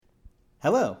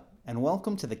Hello, and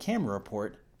welcome to the Camera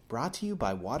Report, brought to you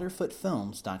by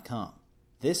WaterfootFilms.com.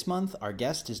 This month, our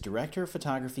guest is Director of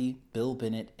Photography, Bill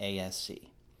Bennett, ASC.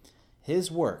 His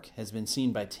work has been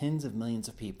seen by tens of millions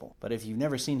of people, but if you've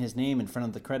never seen his name in front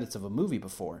of the credits of a movie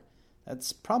before,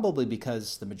 that's probably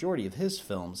because the majority of his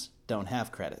films don't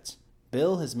have credits.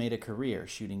 Bill has made a career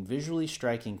shooting visually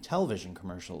striking television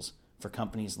commercials for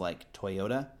companies like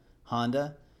Toyota,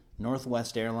 Honda,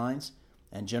 Northwest Airlines,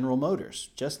 and General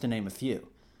Motors, just to name a few.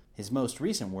 His most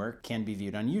recent work can be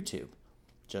viewed on YouTube.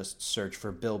 Just search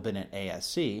for Bill Bennett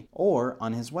ASC or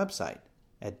on his website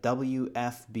at wfb4.com.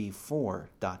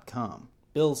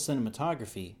 Bill's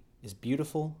cinematography is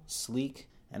beautiful, sleek,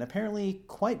 and apparently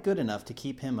quite good enough to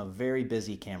keep him a very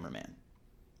busy cameraman.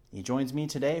 He joins me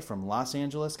today from Los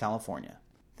Angeles, California.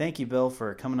 Thank you, Bill,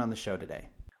 for coming on the show today.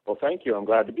 Well, thank you. I'm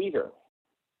glad to be here.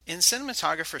 In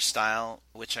cinematographer style,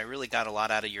 which I really got a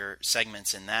lot out of your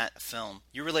segments in that film,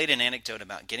 you relate an anecdote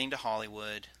about getting to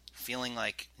Hollywood, feeling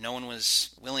like no one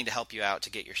was willing to help you out to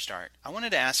get your start. I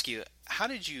wanted to ask you, how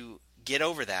did you get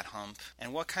over that hump,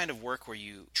 and what kind of work were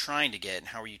you trying to get, and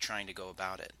how were you trying to go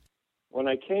about it? When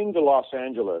I came to Los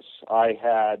Angeles, I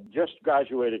had just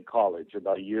graduated college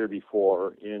about a year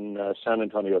before in San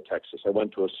Antonio, Texas. I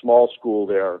went to a small school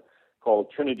there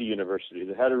called Trinity University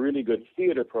that had a really good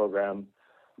theater program.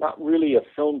 Not really a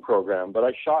film program, but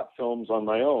I shot films on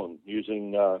my own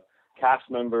using cast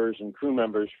members and crew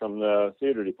members from the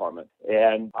theater department.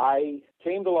 And I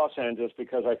came to Los Angeles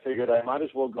because I figured I might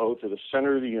as well go to the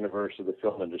center of the universe of the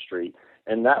film industry.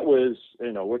 And that was,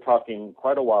 we're talking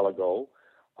quite a while ago,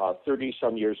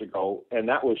 30-some years ago, and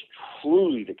that was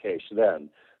truly the case then.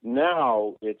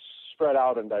 Now it's spread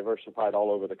out and diversified all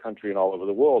over the country and all over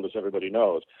the world, as everybody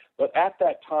knows. But at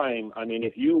that time,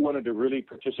 if you wanted to really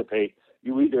participate,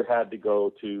 you either had to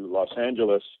go to Los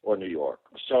Angeles or New York.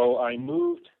 So I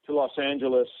moved to Los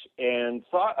Angeles and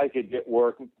thought I could get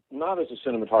work, not as a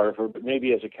cinematographer, but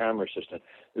maybe as a camera assistant.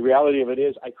 The reality of it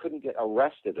is I couldn't get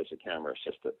arrested as a camera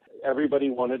assistant. Everybody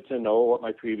wanted to know what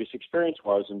my previous experience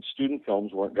was, and student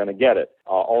films weren't going to get it.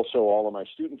 Also, all of my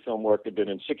student film work had been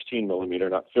in 16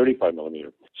 millimeter, not 35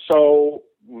 millimeter. So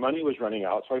money was running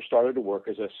out, so I started to work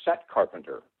as a set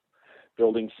carpenter,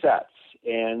 building sets.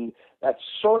 And that's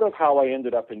sort of how I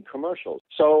ended up in commercials.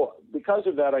 So because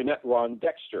of that, I met Ron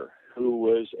Dexter, who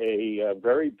was a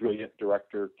very brilliant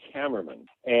director cameraman,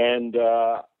 and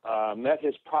met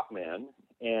his prop man.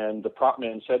 And the prop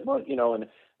man said, well, and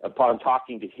upon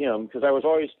talking to him, because I was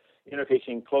always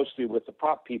interfacing closely with the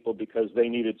prop people because they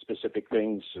needed specific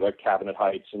things like cabinet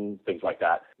heights and things like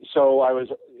that. So I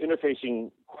was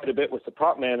interfacing quite a bit with the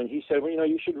prop man, and he said, well,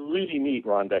 you should really meet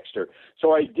Ron Dexter.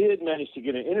 So I did manage to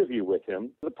get an interview with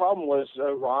him. The problem was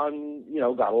Ron,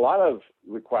 got a lot of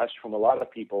requests from a lot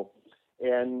of people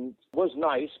and was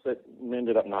nice, but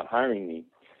ended up not hiring me.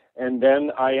 And then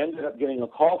I ended up getting a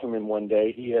call from him one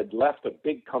day. He had left a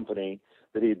big company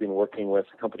that he had been working with,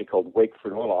 a company called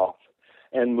Wakeford Olaf,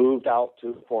 and moved out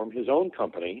to form his own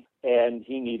company, and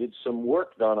he needed some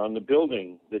work done on the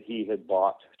building that he had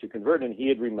bought to convert, and he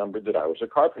had remembered that I was a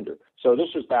carpenter. So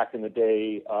this was back in the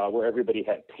day where everybody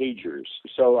had pagers.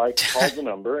 So I called the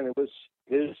number, and it was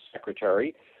his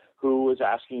secretary who was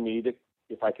asking me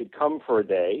if I could come for a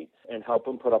day and help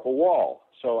him put up a wall.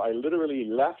 So I literally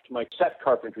left my set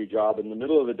carpentry job in the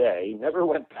middle of the day, never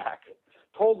went back,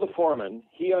 told the foreman.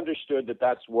 He understood that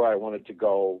that's where I wanted to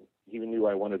go. He knew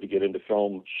I wanted to get into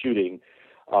film shooting.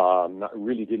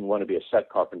 Really didn't want to be a set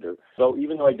carpenter. So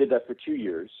even though I did that for 2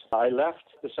 years, I left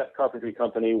the set carpentry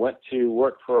company, went to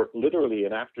work for literally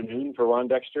an afternoon for Ron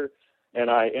Dexter, and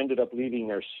I ended up leaving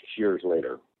there 6 years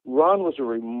later. Ron was a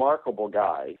remarkable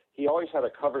guy. He always had a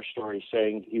cover story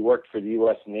saying he worked for the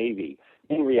U.S. Navy.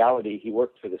 In reality, he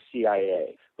worked for the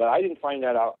CIA. But I didn't find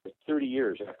that out for 30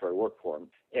 years after I worked for him.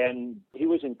 And he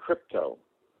was in crypto,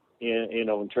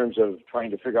 in terms of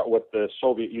trying to figure out what the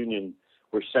Soviet Union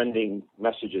were sending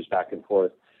messages back and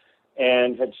forth,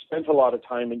 and had spent a lot of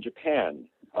time in Japan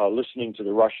listening to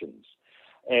the Russians.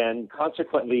 And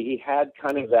consequently, he had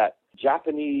kind of that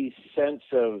Japanese sense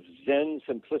of Zen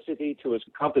simplicity to his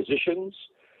compositions,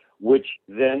 which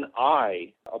then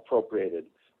I appropriated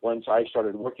once I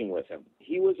started working with him.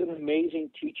 He was an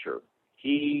amazing teacher.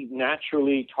 He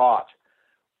naturally taught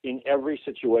in every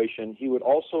situation. He would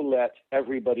also let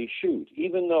everybody shoot.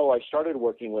 Even though I started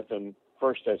working with him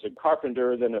first as a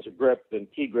carpenter, then as a grip, then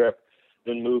key grip,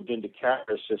 then moved into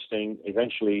camera assisting,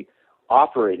 eventually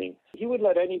operating, he would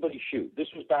let anybody shoot. This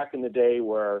was back in the day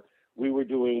where we were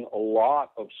doing a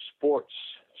lot of sports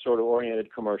sort of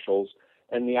oriented commercials,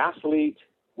 and the athlete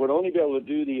would only be able to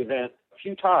do the event a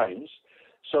few times.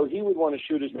 So he would want to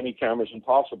shoot as many cameras as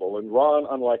possible. And Ron,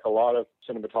 unlike a lot of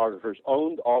cinematographers,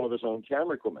 owned all of his own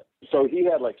camera equipment. So he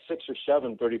had like 6 or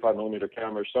 7 35-millimeter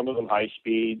cameras, some of them high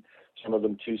speed, some of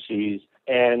them 2Cs.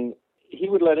 And he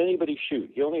would let anybody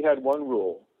shoot. He only had one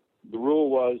rule. The rule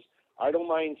was, I don't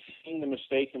mind seeing the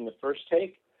mistake in the first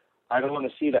take. I don't want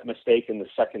to see that mistake in the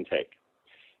second take.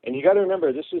 And you got to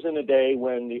remember, this was in a day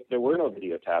when there were no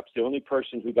video taps. The only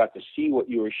person who got to see what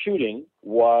you were shooting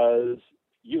was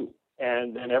you.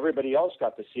 And then everybody else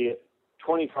got to see it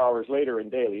 24 hours later in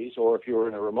dailies, or if you were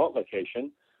in a remote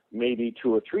location, maybe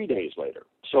 2 or 3 days later.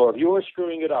 So if you were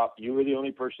screwing it up, you were the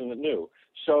only person that knew.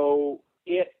 So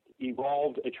it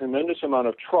evolved a tremendous amount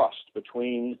of trust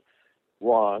between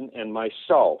Ron and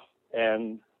myself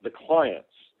and the clients.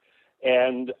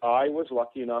 And I was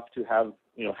lucky enough to have,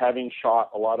 having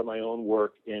shot a lot of my own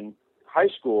work in high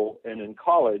school and in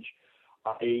college,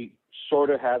 I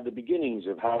sort of had the beginnings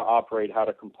of how to operate, how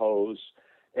to compose.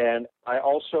 And I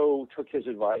also took his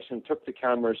advice and took the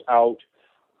cameras out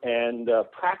and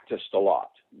practiced a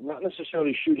lot. Not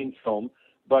necessarily shooting film,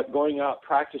 but going out,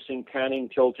 practicing, panning,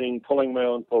 tilting, pulling my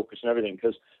own focus and everything.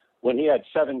 Because when he had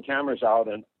 7 cameras out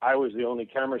and I was the only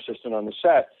camera assistant on the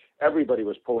set, everybody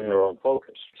was pulling their own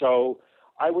focus. So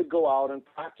I would go out and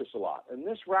practice a lot. And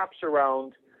this wraps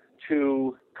around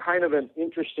to kind of an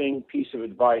interesting piece of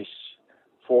advice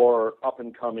for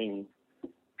up-and-coming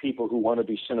people who want to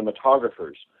be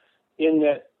cinematographers, in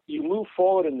that you move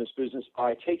forward in this business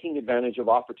by taking advantage of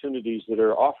opportunities that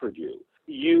are offered you.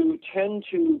 You tend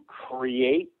to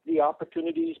create the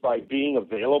opportunities by being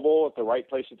available at the right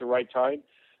place at the right time.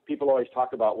 People always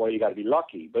talk about, well, you got to be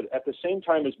lucky. But at the same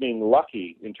time as being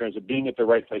lucky in terms of being at the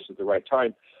right place at the right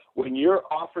time, when you're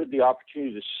offered the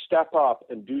opportunity to step up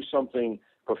and do something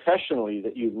professionally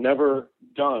that you've never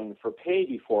done for pay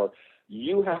before,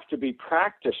 you have to be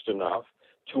practiced enough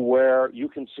to where you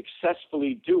can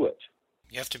successfully do it.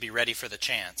 You have to be ready for the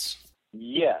chance.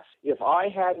 Yes. If I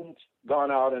hadn't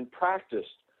gone out and practiced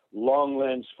long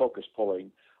lens focus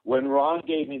pulling, when Ron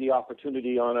gave me the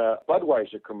opportunity on a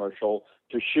Budweiser commercial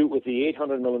to shoot with the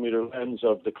 800 millimeter lens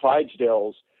of the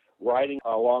Clydesdales riding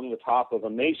along the top of a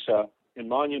mesa in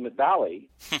Monument Valley,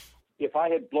 if I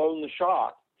had blown the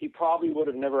shot, he probably would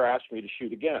have never asked me to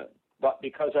shoot again. But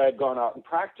because I had gone out and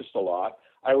practiced a lot,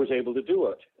 I was able to do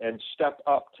it and step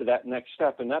up to that next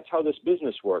step. And that's how this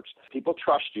business works. People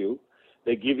trust you.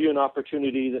 They give you an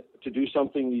opportunity to do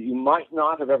something that you might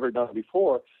not have ever done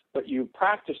before, but you've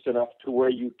practiced enough to where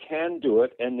you can do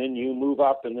it, and then you move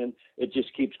up, and then it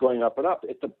just keeps going up and up.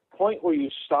 At the point where you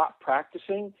stop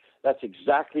practicing, that's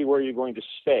exactly where you're going to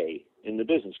stay in the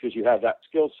business, because you have that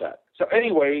skill set. So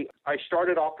anyway, I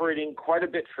started operating quite a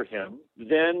bit for him,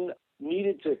 then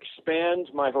needed to expand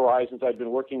my horizons. I'd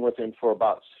been working with him for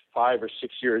about 5 or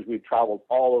 6 years. We've traveled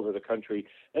all over the country.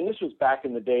 And this was back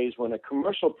in the days when a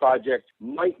commercial project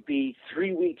might be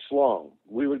 3 weeks long.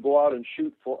 We would go out and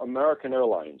shoot for American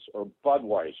Airlines or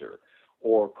Budweiser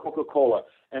or Coca-Cola,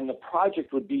 and the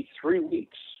project would be 3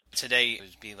 weeks. Today it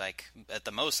would be like at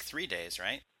the most 3 days,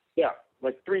 right? Yeah,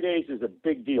 like 3 days is a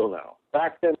big deal now.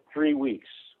 Back then, 3 weeks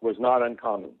was not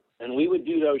uncommon. And we would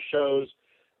do those shows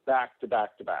back to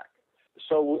back to back.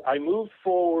 So I moved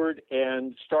forward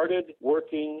and started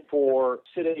working for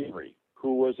Sid Avery,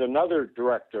 who was another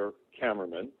director,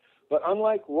 cameraman. But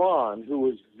unlike Ron, who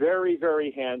was very,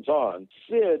 very hands-on,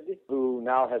 Sid, who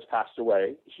now has passed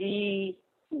away, he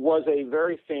was a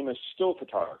very famous still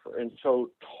photographer and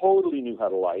so totally knew how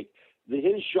to light.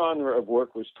 His genre of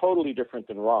work was totally different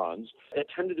than Ron's. It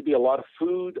tended to be a lot of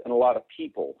food and a lot of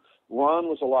people. Ron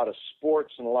was a lot of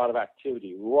sports and a lot of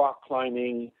activity, rock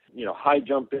climbing, high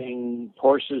jumping,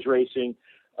 horses racing.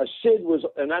 Sid was,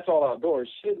 and that's all outdoors,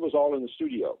 Sid was all in the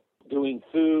studio doing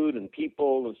food and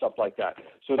people and stuff like that.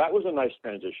 So that was a nice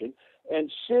transition.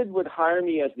 And Sid would hire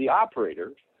me as the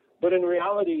operator, but in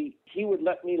reality, he would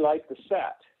let me light the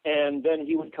set, and then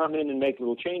he would come in and make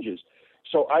little changes.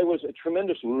 So I was a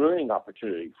tremendous learning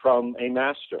opportunity from a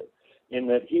master, in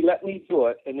that he let me do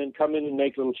it and then come in and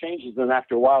make little changes. Then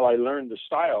after a while, I learned the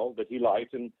style that he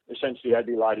liked, and essentially I'd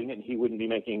be lighting it and he wouldn't be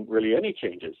making really any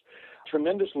changes.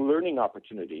 Tremendous learning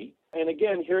opportunity. And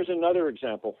again, here's another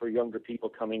example for younger people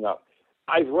coming up.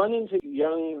 I've run into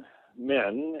young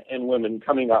men and women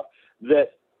coming up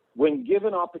that when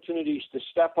given opportunities to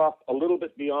step up a little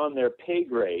bit beyond their pay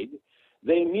grade,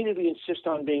 they immediately insist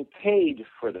on being paid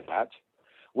for that,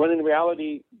 when in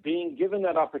reality, being given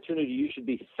that opportunity, you should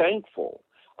be thankful.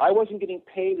 I wasn't getting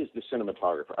paid as the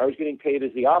cinematographer. I was getting paid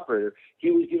as the operator.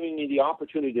 He was giving me the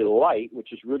opportunity to light,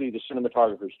 which is really the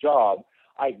cinematographer's job.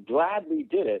 I gladly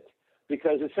did it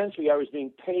because essentially I was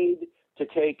being paid to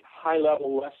take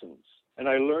high-level lessons. and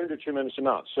I learned a tremendous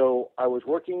amount. So I was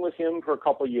working with him for a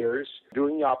couple of years,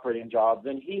 doing the operating job.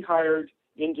 Then he hired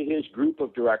into his group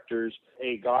of directors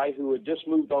a guy who had just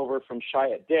moved over from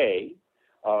Chiat Day,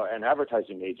 an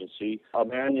advertising agency, a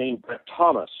man named Brett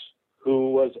Thomas,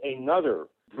 who was another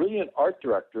brilliant art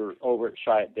director over at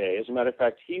Chiat Day. As a matter of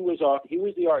fact, he was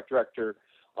the art director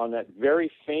on that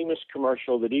very famous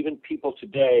commercial that even people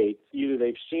today, either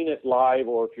they've seen it live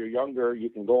or if you're younger, you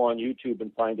can go on YouTube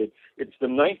and find it. It's the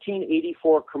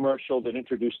 1984 commercial that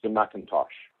introduced the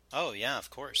Macintosh. Oh, yeah, of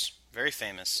course. Very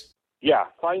famous. Yeah,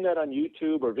 find that on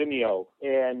YouTube or Vimeo,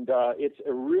 and it's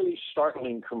a really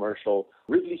startling commercial.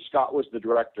 Ridley Scott was the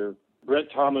director. Brent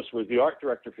Thomas was the art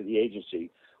director for the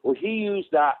agency. Well, he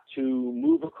used that to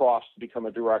move across to become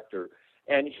a director.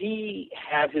 And he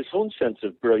had his own sense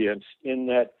of brilliance in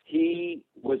that he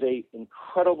was an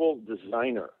incredible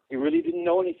designer. He really didn't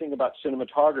know anything about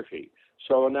cinematography.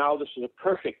 So now this is a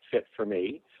perfect fit for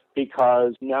me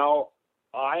because now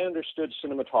I understood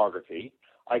cinematography.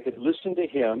 I could listen to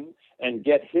him and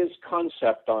get his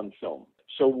concept on film.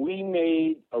 So we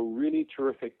made a really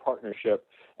terrific partnership,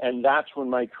 and that's when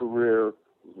my career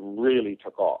really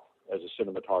took off as a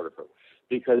cinematographer.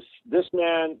 Because this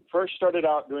man first started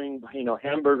out doing,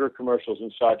 hamburger commercials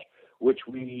and such, which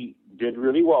we did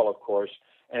really well, of course,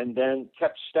 and then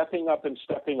kept stepping up.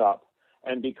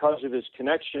 And because of his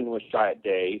connection with Chiat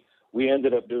Day, we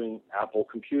ended up doing Apple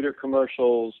computer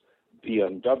commercials,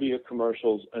 BMW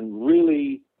commercials, and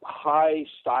really high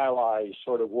stylized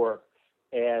sort of work,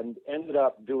 and ended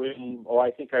up doing,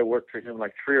 I think I worked for him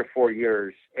like 3 or 4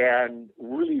 years and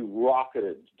really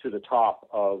rocketed to the top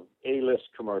of A-list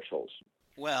commercials.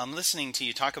 Well, I'm listening to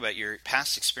you talk about your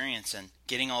past experience and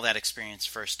getting all that experience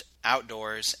first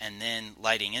outdoors and then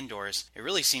lighting indoors. It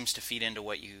really seems to feed into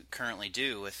what you currently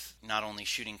do with not only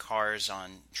shooting cars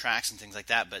on tracks and things like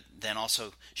that, but then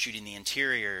also shooting the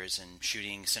interiors and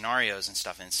shooting scenarios and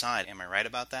stuff inside. Am I right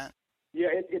about that? Yeah,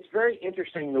 it's very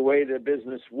interesting the way the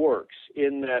business works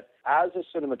in that as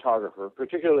a cinematographer,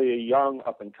 particularly a young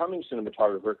up-and-coming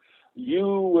cinematographer,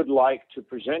 you would like to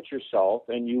present yourself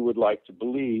and you would like to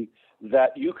believe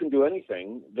that you can do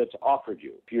anything that's offered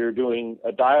you. If you're doing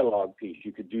a dialogue piece,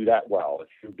 you could do that well. If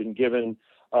you've been given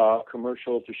a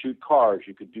commercial to shoot cars,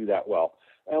 you could do that well.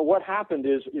 And what happened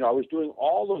is, I was doing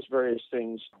all those various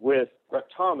things with Brett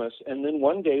Thomas, and then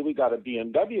one day we got a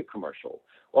BMW commercial.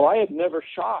 Well, I had never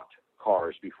shot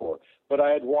cars before, but I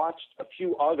had watched a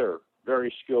few other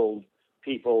very skilled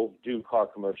people do car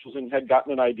commercials and had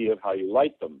gotten an idea of how you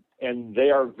light them. And they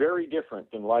are very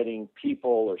different than lighting people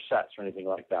or sets or anything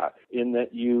like that, in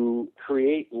that you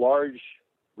create large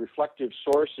reflective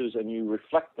sources and you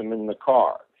reflect them in the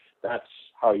car. That's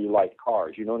how you light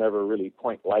cars. You don't ever really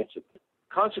point lights at them.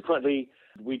 Consequently,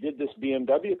 we did this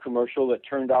BMW commercial that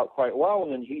turned out quite well,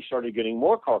 and then he started getting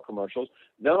more car commercials.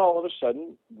 Then all of a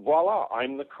sudden, voila,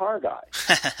 I'm the car guy.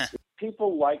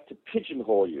 People like to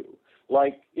pigeonhole you.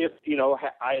 Like if,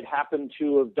 I had happened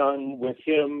to have done with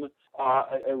him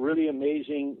a really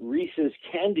amazing Reese's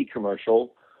candy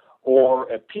commercial or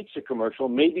a pizza commercial,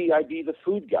 maybe I'd be the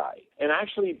food guy. And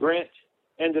actually, Brent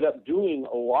ended up doing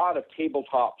a lot of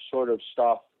tabletop sort of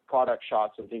stuff, product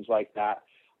shots and things like that.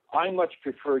 I much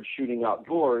preferred shooting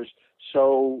outdoors,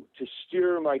 so to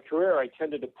steer my career, I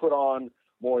tended to put on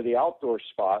more of the outdoor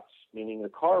spots, meaning the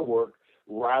car work,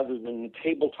 rather than the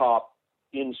tabletop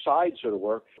inside sort of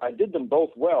work. I did them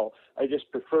both well. I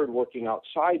just preferred working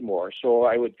outside more, so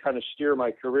I would kind of steer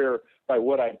my career by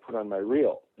what I'd put on my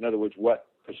reel. In other words, what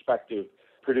prospective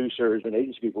producers and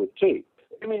agency people would see.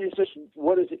 I mean, it's just,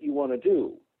 what is it you want to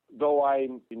do? Though I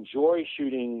enjoy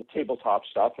shooting tabletop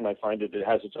stuff, and I find it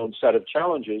has its own set of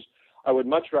challenges, I would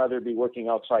much rather be working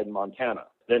outside in Montana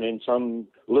than in some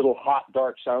little hot,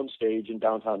 dark soundstage in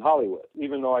downtown Hollywood,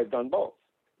 even though I've done both.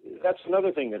 That's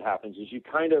another thing that happens is you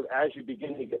kind of, as you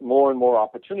begin to get more and more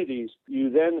opportunities, you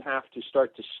then have to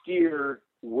start to steer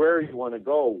where you want to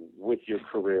go with your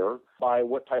career by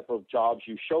what type of jobs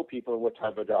you show people and what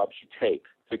type of jobs you take.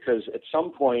 Because at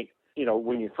some point,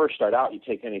 when you first start out, you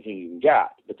take anything you can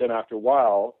get. But then after a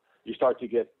while, you start to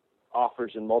get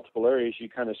offers in multiple areas. You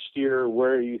kind of steer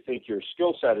where you think your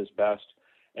skill set is best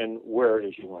and where it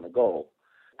is you want to go.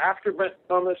 After Brent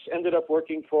Thomas, ended up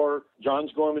working for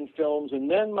Johns Gorman Films, and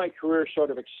then my career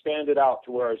sort of expanded out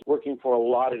to where I was working for a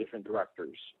lot of different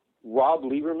directors. Rob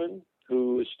Lieberman,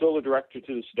 who is still a director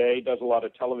to this day, does a lot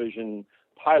of television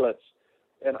pilots,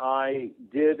 and I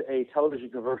did a television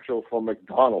commercial for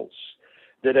McDonald's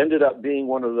that ended up being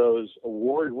one of those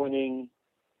award-winning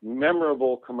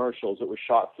memorable commercials that were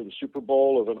shot for the Super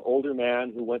Bowl of an older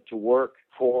man who went to work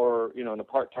for, in a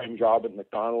part-time job at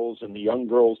McDonald's, and the young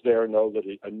girls there know that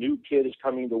a new kid is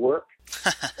coming to work,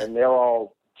 and they're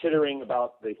all tittering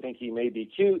about, they think he may be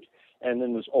cute, and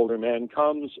then this older man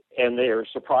comes, and they are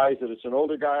surprised that it's an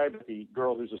older guy, but the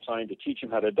girl who's assigned to teach him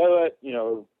how to do it,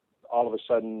 all of a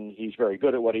sudden he's very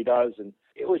good at what he does. And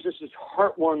it was just this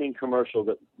heartwarming commercial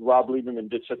that Rob Lieberman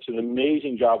did such an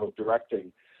amazing job of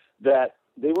directing that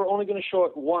they were only going to show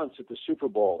it once at the Super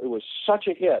Bowl. It was such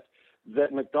a hit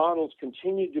that McDonald's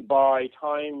continued to buy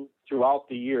time throughout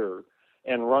the year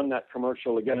and run that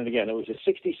commercial again and again. It was a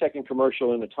 60-second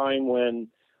commercial in a time when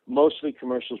mostly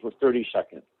commercials were 30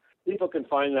 seconds. People can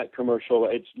find that commercial.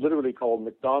 It's literally called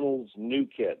McDonald's New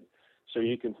Kid. So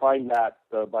you can find that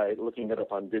by looking it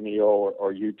up on Vimeo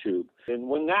or YouTube. And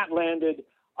when that landed,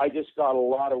 I just got a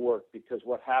lot of work, because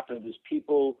what happened is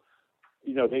people,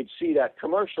 they'd see that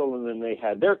commercial, and then they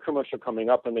had their commercial coming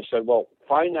up, and they said, well,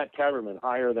 find that cameraman,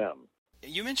 hire them.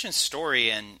 You mentioned story,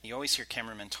 and you always hear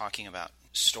cameramen talking about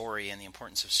story and the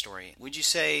importance of story. Would you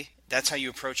say that's how you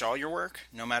approach all your work,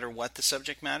 no matter what the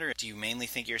subject matter? Do you mainly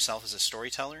think of yourself as a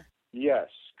storyteller? Yes.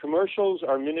 Commercials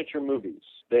are miniature movies.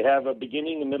 They have a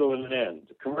beginning, a middle, and an end.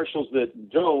 Commercials that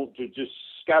don't, just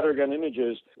scattergun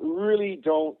images, really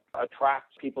don't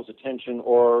attract people's attention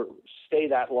or stay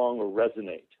that long or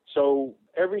resonate. So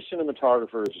every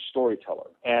cinematographer is a storyteller.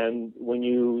 And when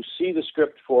you see the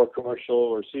script for a commercial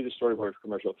or see the storyboard for a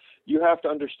commercial, you have to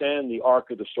understand the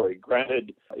arc of the story.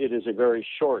 Granted, it is a very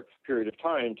short period of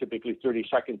time, typically 30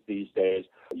 seconds these days.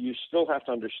 You still have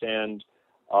to understand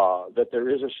that there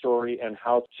is a story and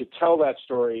how to tell that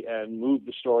story and move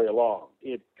the story along.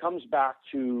 It comes back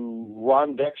to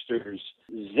Ron Dexter's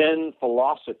Zen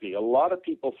philosophy. A lot of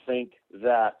people think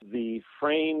that the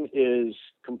frame is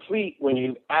complete when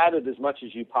you've added as much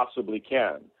as you possibly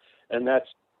can, and that's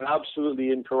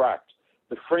absolutely incorrect.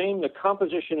 The frame, the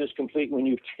composition is complete when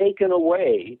you've taken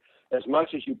away as much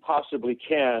as you possibly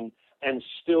can and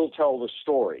still tell the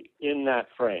story in that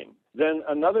frame. Then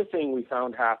another thing we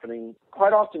found happening,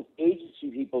 quite often agency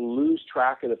people lose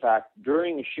track of the fact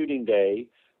during a shooting day,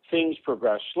 things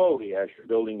progress slowly as you're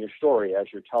building your story, as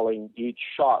you're telling each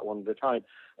shot one at a time.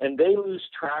 And they lose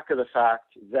track of the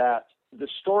fact that the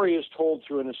story is told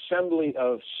through an assembly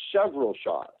of several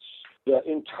shots. The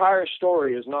entire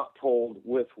story is not told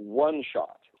with one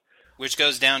shot. Which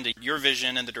goes down to your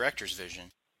vision and the director's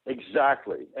vision.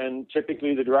 Exactly. And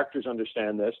typically the directors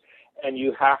understand this, and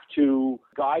you have to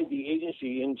guide the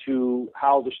agency into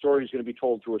how the story is going to be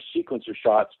told through a sequence of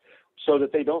shots so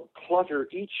that they don't clutter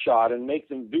each shot and make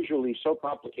them visually so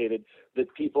complicated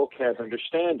that people can't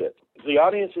understand it. The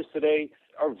audiences today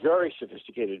are very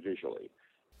sophisticated visually.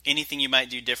 Anything you might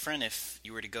do different if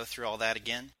you were to go through all that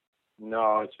again?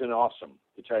 No, it's been awesome,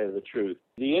 to tell you the truth.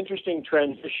 The interesting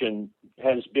transition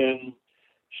has been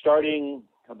starting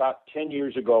about 10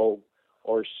 years ago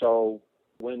or so,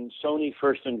 when Sony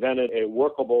first invented a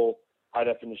workable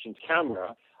high-definition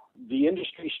camera. The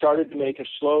industry started to make a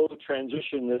slow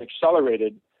transition that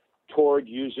accelerated toward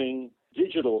using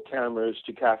digital cameras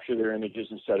to capture their images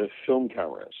instead of film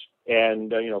cameras.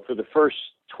 And, for the first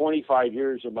 25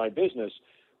 years of my business,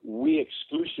 we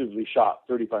exclusively shot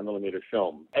 35 millimeter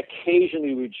film.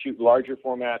 Occasionally we'd shoot larger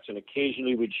formats, and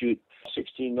occasionally we'd shoot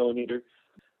 16 millimeter.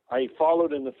 I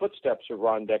followed in the footsteps of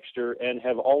Ron Dexter and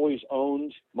have always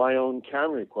owned my own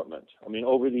camera equipment. I mean,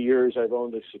 over the years, I've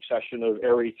owned a succession of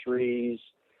Arri 3s.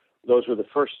 Those were the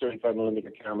first 35 millimeter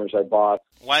cameras I bought.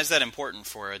 Why is that important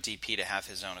for a DP to have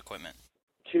his own equipment?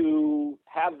 To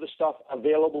have the stuff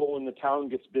available when the town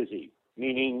gets busy,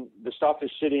 meaning the stuff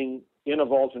is sitting in a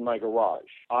vault in my garage.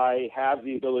 I have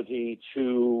the ability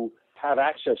to have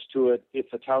access to it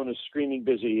if the town is screaming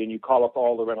busy and you call up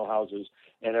all the rental houses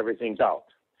and everything's out.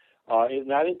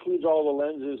 And that includes all the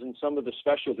lenses and some of the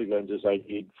specialty lenses I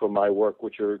need for my work,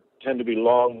 which tend to be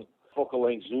long focal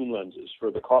length zoom lenses for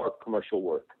the car commercial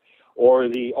work, or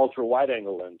the ultra wide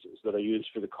angle lenses that I use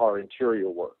for the car interior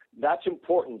work. That's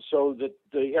important so that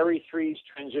the Arri 3s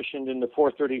transitioned into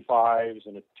 435s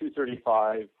and a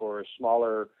 235 for a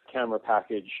smaller camera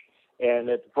package. And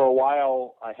for a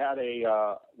while, I had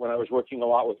when I was working a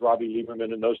lot with Robbie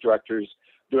Lieberman and those directors,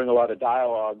 doing a lot of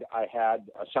dialogue, I had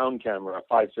a sound camera,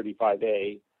 a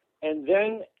 535A. And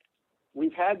then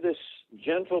we've had this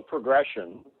gentle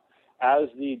progression as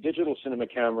the digital cinema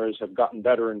cameras have gotten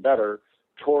better and better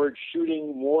towards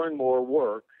shooting more and more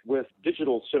work with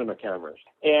digital cinema cameras.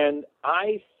 And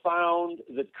I found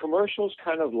that commercials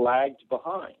kind of lagged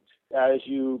behind, as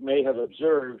you may have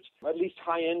observed, at least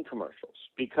high-end commercials,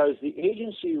 because the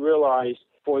agency realized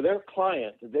for their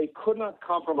client they could not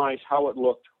compromise how it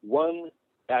looked, one,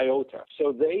 iota.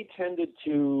 So they tended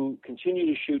to continue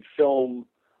to shoot film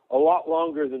a lot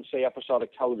longer than, say, episodic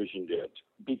television did,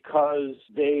 because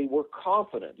they were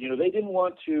confident. They didn't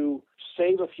want to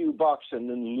save a few bucks and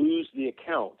then lose the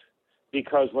account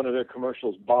because one of their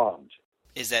commercials bombed.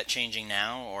 Is that changing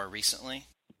now or recently?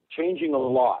 Changing a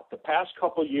lot. The past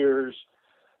couple years,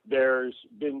 there's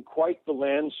been quite the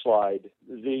landslide.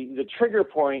 The trigger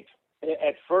point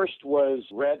at first was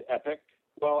Red Epic.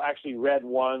 Well, actually Red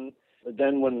 1.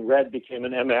 Then when Red became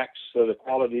an MX, so the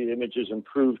quality of the images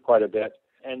improved quite a bit.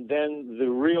 And then the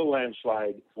real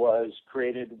landslide was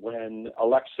created when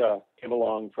Alexa came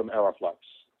along from Aeroflux.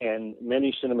 And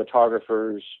many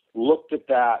cinematographers looked at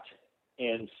that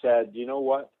and said, you know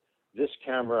what? This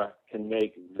camera can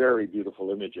make very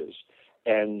beautiful images.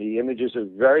 And the images are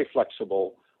very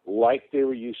flexible, like they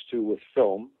were used to with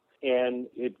film. And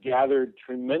it gathered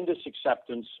tremendous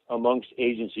acceptance amongst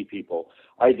agency people.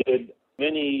 I did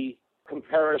many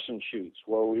comparison shoots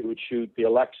where we would shoot the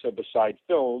Alexa beside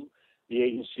film. The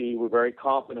agency were very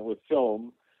confident with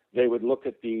film. They would look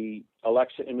at the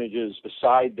Alexa images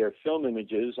beside their film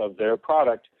images of their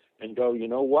product and go, you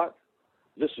know what?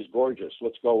 This is gorgeous.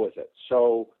 Let's go with it.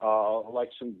 So like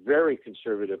some very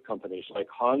conservative companies like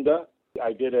Honda,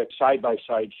 I did a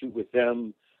side-by-side shoot with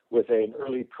them with an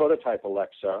early prototype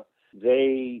Alexa.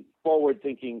 They,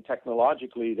 forward-thinking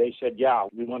technologically, they said, yeah,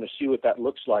 we want to see what that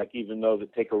looks like, even though they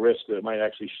take a risk that it might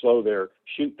actually slow their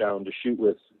shoot down to shoot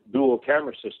with dual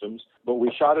camera systems. But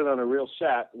we shot it on a real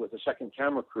set with a second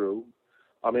camera crew,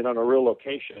 on a real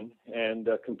location, and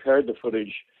compared the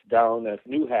footage down at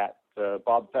New Hat,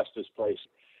 Bob Festa's place,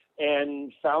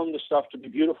 and found the stuff to be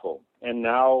beautiful. And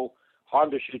now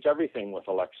Honda shoots everything with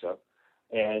Alexa,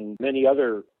 and many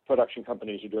other production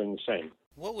companies are doing the same.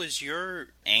 What was your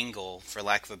angle, for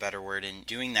lack of a better word, in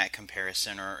doing that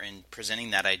comparison or in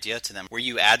presenting that idea to them? Were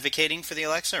you advocating for the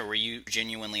Alexa, or were you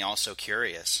genuinely also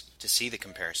curious to see the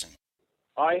comparison?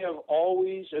 I have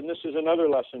always, and this is another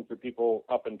lesson for people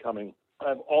up and coming,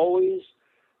 I've always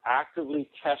actively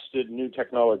tested new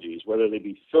technologies, whether they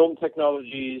be film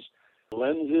technologies,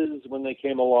 lenses when they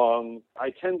came along.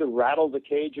 I tend to rattle the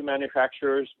cage of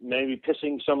manufacturers, maybe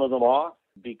pissing some of them off,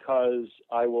 because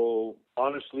I will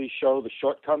honestly show the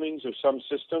shortcomings of some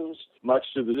systems, much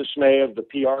to the dismay of the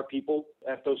PR people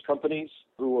at those companies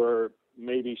who are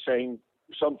maybe saying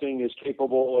something is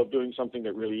capable of doing something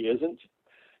that really isn't.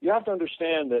 You have to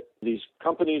understand that these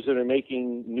companies that are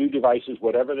making new devices,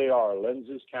 whatever they are,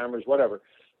 lenses, cameras, whatever,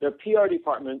 their PR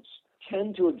departments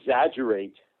tend to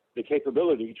exaggerate the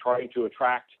capability, trying to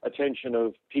attract attention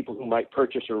of people who might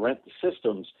purchase or rent the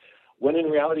systems, when in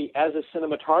reality, as a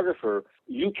cinematographer,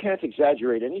 you can't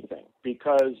exaggerate anything,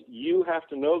 because you have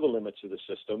to know the limits of the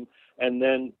system and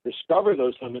then discover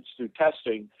those limits through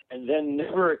testing and then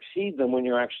never exceed them when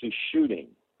you're actually shooting.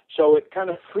 So it kind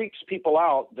of freaks people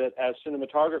out that as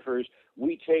cinematographers,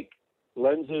 we take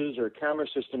lenses or camera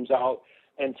systems out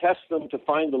and test them to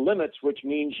find the limits, which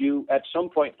means you at some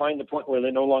point find the point where they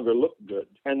no longer look good.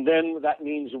 And then that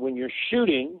means when you're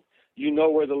shooting, you know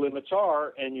where the limits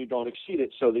are and you don't exceed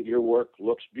it so that your work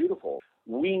looks beautiful.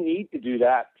 We need to do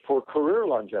that for career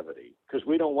longevity, because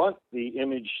we don't want the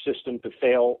image system to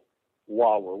fail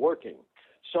while we're working.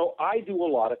 So I do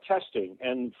a lot of testing,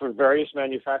 and for various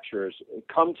manufacturers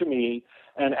come to me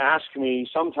and ask me.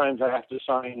 Sometimes I have to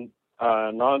sign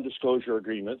non-disclosure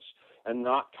agreements and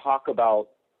not talk about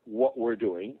what we're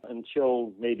doing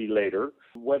until maybe later,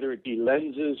 whether it be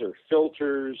lenses or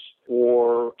filters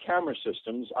or camera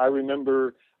systems. I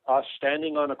remember us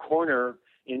standing on a corner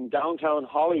in downtown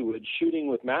Hollywood shooting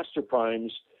with Master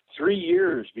Primes 3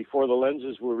 years before the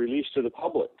lenses were released to the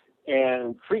public,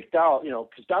 and freaked out,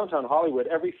 because downtown Hollywood,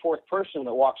 every fourth person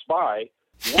that walks by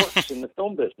works in the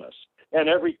film business, and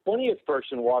every 20th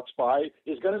person walks by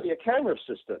is going to be a camera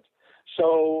assistant.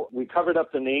 So we covered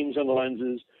up the names on the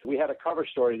lenses. We had a cover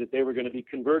story that they were going to be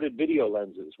converted video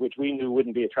lenses, which we knew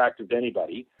wouldn't be attractive to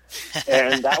anybody.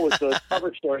 And that was the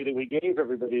cover story that we gave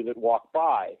everybody that walked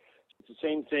by. It's the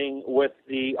same thing with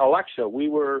the Alexa. We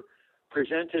were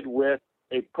presented with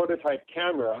a prototype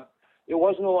camera. It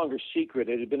was no longer secret.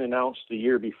 It had been announced the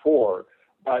year before,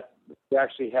 but we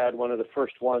actually had one of the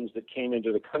first ones that came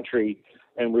into the country,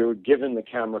 and we were given the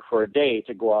camera for a day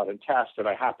to go out and test, and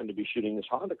I happened to be shooting this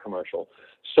Honda commercial.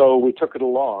 So we took it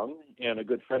along, and a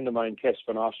good friend of mine, Kes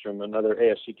Van Ostrom, another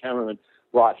ASC cameraman,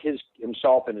 brought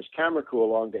himself and his camera crew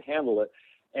along to handle it,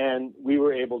 and we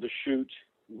were able to shoot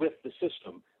with the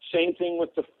system. Same thing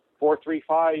with the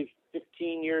 435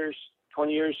 15 years,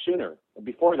 20 years sooner.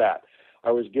 Before that,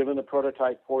 I was given the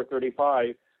prototype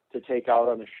 435 to take out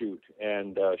on a shoot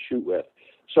and shoot with.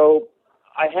 So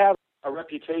I have a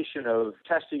reputation of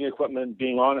testing equipment,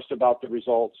 being honest about the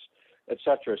results,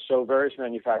 etc. So various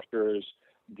manufacturers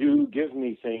do give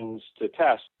me things to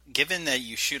test. Given that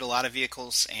you shoot a lot of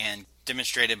vehicles and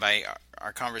demonstrated by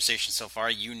our conversation so far,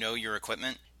 you know your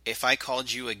equipment. If I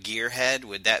called you a gearhead,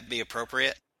 would that be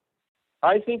appropriate?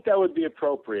 I think that would be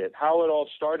appropriate. How it all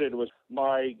started was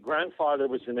my grandfather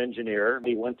was an engineer.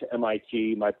 He went to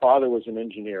MIT. My father was an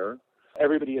engineer.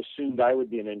 Everybody assumed I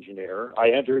would be an engineer. I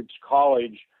entered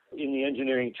college in the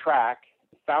engineering track,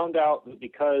 found out that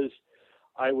because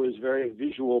I was a very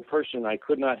visual person, I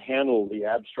could not handle the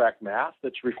abstract math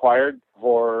that's required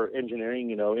for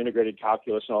engineering, integrated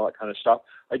calculus and all that kind of stuff.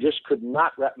 I just could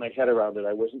not wrap my head around it.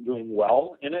 I wasn't doing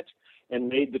well in it, and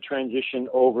made the transition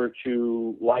over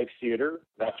to live theater.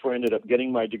 That's where I ended up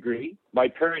getting my degree. My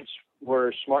parents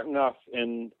were smart enough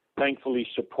and thankfully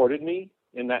supported me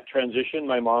in that transition.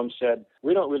 My mom said,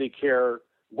 "We don't really care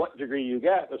what degree you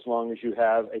get as long as you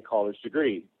have a college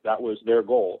degree." That was their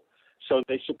goal. So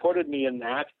they supported me in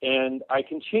that, and I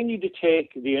continued to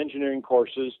take the engineering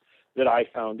courses that I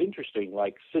found interesting,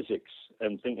 like physics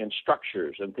and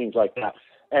structures and things like that.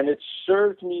 And it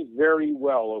served me very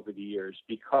well over the years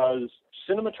because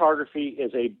cinematography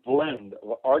is a blend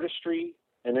of artistry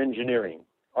and engineering,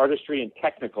 artistry and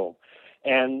technical.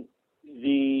 And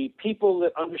the people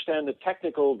that understand the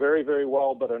technical very, very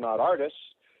well but are not artists,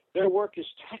 their work is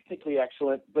technically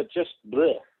excellent, but just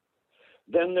bleh.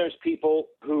 Then there's people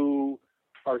who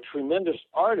are tremendous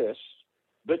artists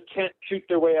but can't shoot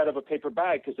their way out of a paper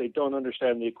bag because they don't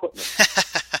understand the equipment.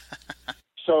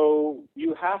 So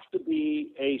you have to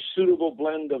be a suitable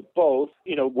blend of both,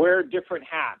 wear different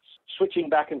hats, switching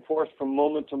back and forth from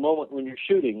moment to moment when you're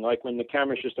shooting. Like when the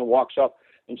camera assistant walks up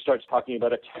and starts talking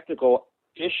about a technical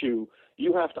issue,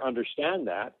 you have to understand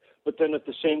that. But then at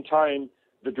the same time,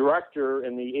 the director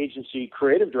and the agency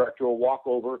creative director will walk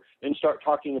over and start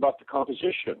talking about the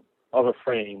composition of a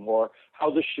frame or how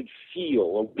this should feel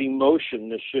or the emotion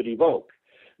this should evoke.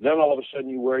 Then all of a sudden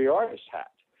you wear your artist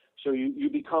hat. So you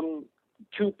become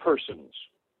two persons.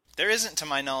 There isn't, to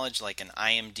my knowledge, like an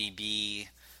IMDb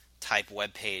type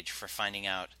webpage for finding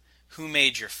out who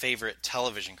made your favorite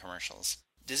television commercials.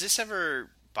 Does this ever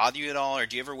bother you at all, or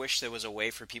do you ever wish there was a way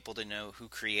for people to know who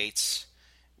creates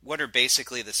what are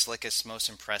basically the slickest, most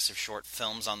impressive short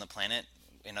films on the planet?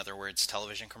 In other words,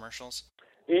 television commercials?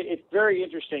 It's very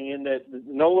interesting in that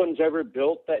no one's ever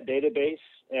built that database,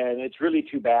 and it's really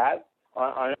too bad.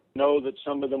 I know that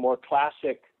some of the more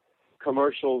classic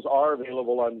commercials are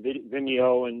available on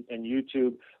Vimeo and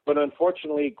YouTube, but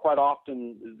unfortunately, quite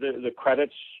often the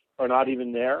credits are not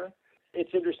even there.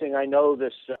 It's interesting. I know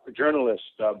this journalist,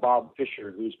 Bob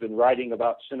Fisher, who's been writing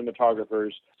about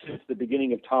cinematographers since the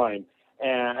beginning of time.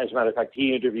 And as a matter of fact,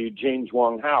 he interviewed James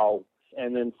Wong Howe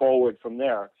and then forward from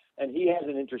there. And he has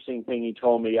an interesting thing he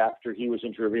told me after he was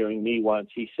interviewing me once.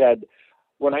 He said,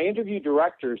 when I interview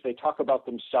directors, they talk about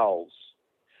themselves.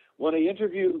 When I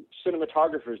interview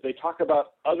cinematographers, they talk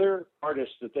about other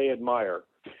artists that they admire.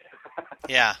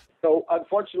 Yeah. So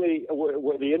unfortunately,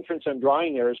 the inference I'm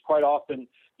drawing there is quite often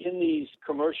in these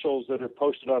commercials that are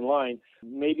posted online,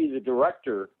 maybe the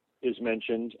director is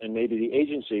mentioned and maybe the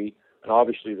agency and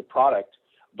obviously the product,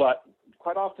 but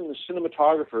quite often the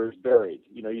cinematographer is buried.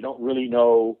 You don't really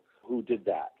know who did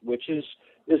that, which is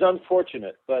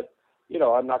unfortunate. But,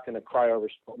 I'm not going to cry over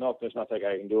milk. There's nothing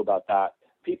I can do about that.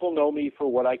 People know me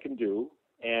for what I can do,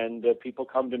 and people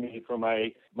come to me for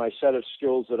my set of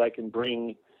skills that I can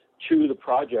bring to the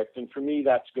project, and for me,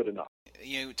 that's good enough.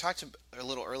 You talked a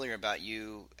little earlier about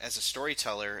you as a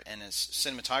storyteller and as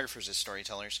cinematographers as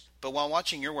storytellers, but while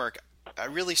watching your work, I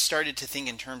really started to think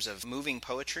in terms of moving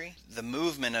poetry. The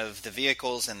movement of the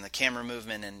vehicles and the camera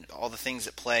movement and all the things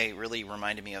at play really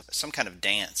reminded me of some kind of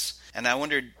dance. And I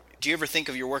wondered, do you ever think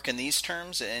of your work in these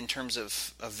terms, in terms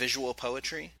of visual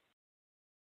poetry?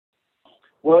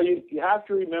 Well, you have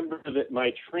to remember that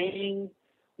my training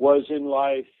was in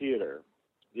live theater.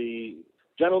 The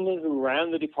gentleman who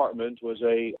ran the department was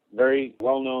a very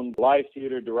well-known live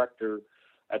theater director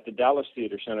at the Dallas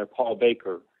Theater Center, Paul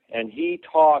Baker, and he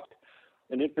taught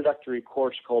an introductory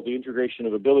course called The Integration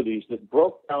of Abilities that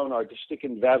broke down artistic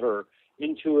endeavor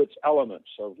into its elements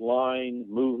of line,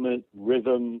 movement,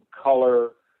 rhythm,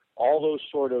 color, all those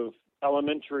sort of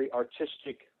elementary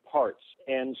artistic parts.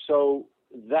 And so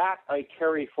that I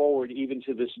carry forward even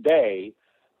to this day,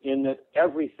 in that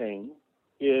everything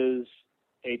is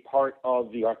a part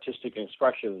of the artistic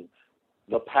expression.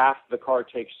 The path the car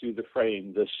takes through the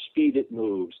frame, the speed it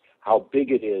moves, how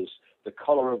big it is, the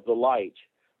color of the light,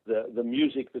 the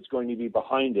music that's going to be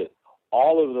behind it.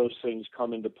 All of those things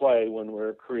come into play when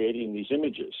we're creating these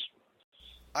images.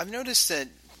 I've noticed that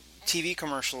TV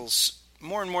commercials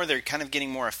more and more they're kind of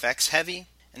getting more effects heavy.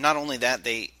 And not only that,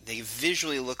 they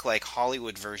visually look like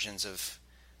Hollywood versions of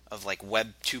like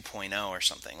Web 2.0 or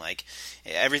something. Like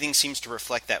everything seems to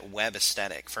reflect that web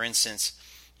aesthetic. For instance,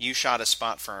 you shot a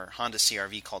spot for Honda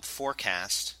CR-V called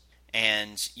Forecast,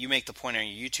 and you make the point on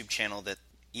your YouTube channel that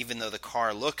even though the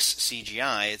car looks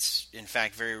CGI, it's in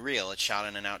fact very real. It's shot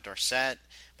in an outdoor set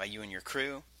by you and your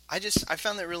crew. I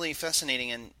found that really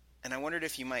fascinating, and I wondered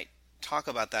if you might talk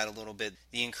about that a little bit,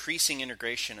 the increasing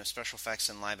integration of special effects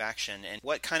and live action, and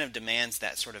what kind of demands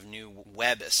that sort of new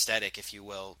web aesthetic, if you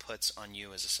will, puts on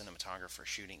you as a cinematographer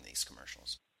shooting these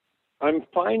commercials. I'm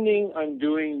finding I'm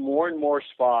doing more and more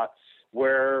spots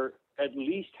where at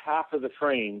least half of the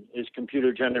frame is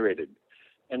computer generated,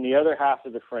 and the other half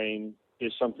of the frame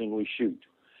is something we shoot.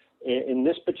 In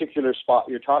this particular spot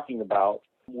you're talking about,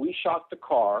 we shot the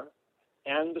car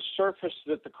and the surface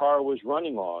that the car was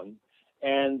running on,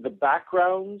 and the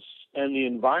backgrounds and the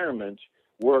environment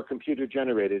were computer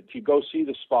generated. If you go see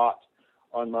the spot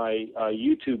on my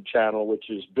YouTube channel, which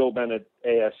is Bill Bennett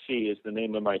ASC is the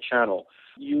name of my channel,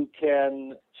 you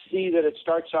can see that it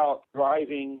starts out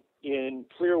driving in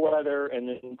clear weather and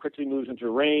then quickly moves into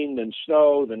rain, then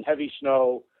snow, then heavy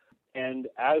snow. And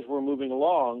as we're moving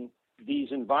along, these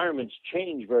environments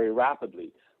change very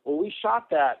rapidly. Well, we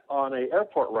shot that on an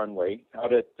airport runway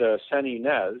out at Saint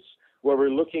Ynez, where we're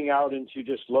looking out into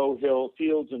just low hill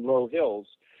fields and low hills.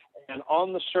 And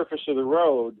on the surface of the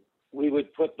road, we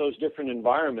would put those different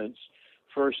environments,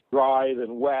 first dry,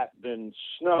 then wet, then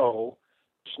snow.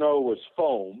 Snow was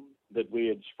foam that we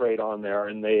had sprayed on there,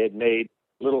 and they had made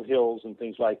little hills and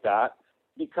things like that.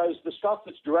 Because the stuff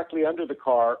that's directly under the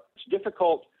car, it's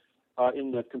difficult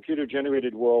in the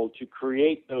computer-generated world to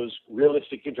create those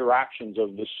realistic interactions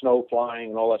of the snow flying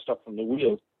and all that stuff from the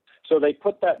wheels. So they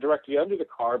put that directly under the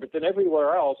car, but then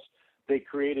everywhere else they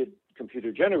created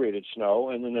computer-generated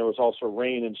snow, and then there was also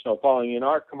rain and snow falling. In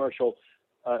our commercial,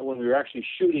 when we were actually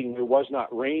shooting, there was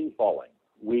not rain falling.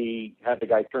 We had the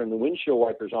guy turn the windshield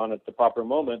wipers on at the proper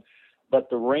moment,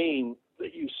 but the rain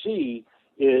that you see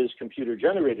is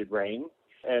computer-generated rain,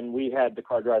 and we had the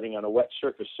car driving on a wet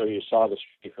surface, so you saw the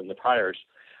spray from the tires.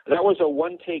 That was a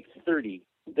one-take 30.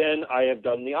 Then I have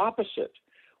done the opposite,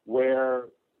 where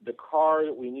the car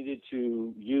that we needed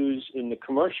to use in the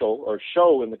commercial or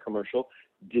show in the commercial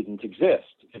didn't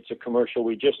exist. It's a commercial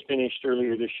we just finished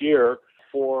earlier this year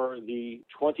for the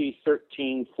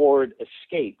 2013 Ford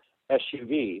Escape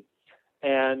SUV,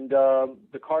 and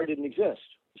the car didn't exist.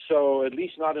 So at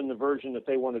least not in the version that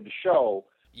they wanted to show.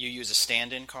 You use a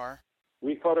stand-in car?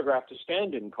 We photographed a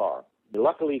stand-in car.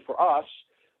 Luckily for us,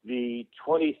 the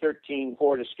 2013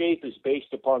 Ford Escape is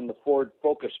based upon the Ford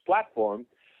Focus platform.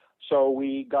 So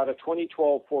we got a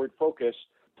 2012 Ford Focus,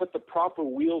 put the proper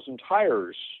wheels and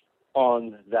tires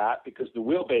on that because the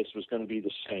wheelbase was going to be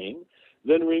the same,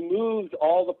 then removed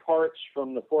all the parts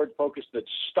from the Ford Focus that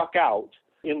stuck out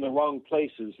in the wrong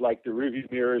places, like the rearview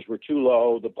mirrors were too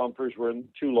low, the bumpers were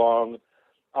too long.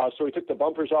 So we took the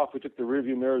bumpers off, we took the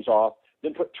rearview mirrors off,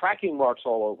 then put tracking marks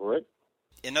all over it.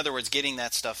 In other words, getting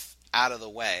that stuff out of the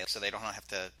way so they don't have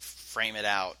to frame it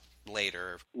out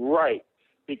later. Right,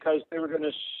 because they were going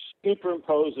to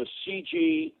superimpose a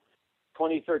CG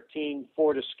 2013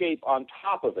 Ford Escape on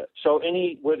top of it. So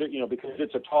because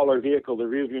it's a taller vehicle, the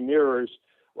rearview mirrors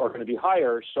are going to be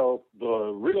higher, so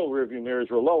the real rearview mirrors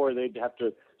were lower. They'd have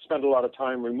to spend a lot of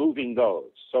time removing those.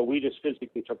 So we just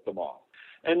physically took them off.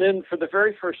 And then for the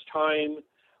very first time,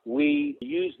 we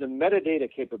used the metadata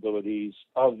capabilities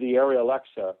of the Arri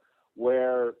Alexa,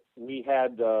 where we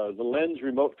had the lens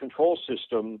remote control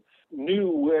system knew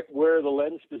where the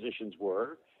lens positions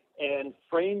were, and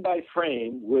frame by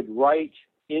frame would write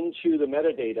into the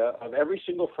metadata of every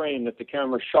single frame that the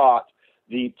camera shot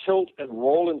the tilt and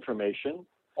roll information,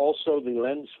 also the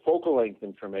lens focal length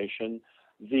information,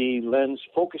 the lens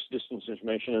focus distance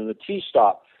information, and the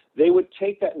T-stop. They would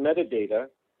take that metadata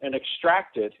and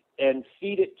extract it and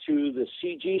feed it to the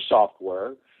CG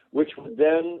software, which would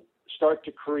then start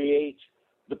to create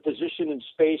the position and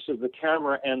space of the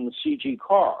camera and the CG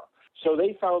car. So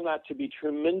they found that to be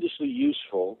tremendously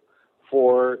useful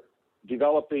for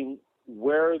developing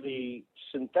where the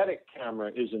synthetic camera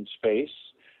is in space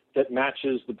that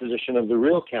matches the position of the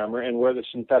real camera and where the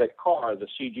synthetic car, the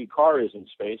CG car, is in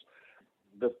space.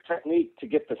 The technique to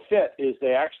get the fit is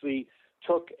they actually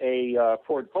took a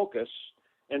Ford Focus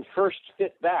and first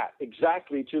fit that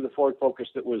exactly to the Ford Focus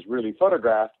that was really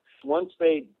photographed. Once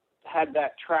they had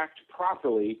that tracked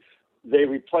properly, they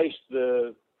replaced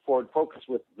the Ford Focus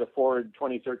with the Ford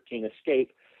 2013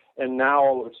 Escape, and now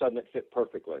all of a sudden it fit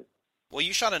perfectly. Well,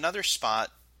 you shot another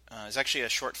spot. It's actually a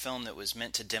short film that was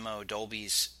meant to demo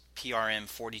Dolby's PRM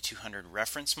 4200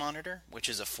 reference monitor, which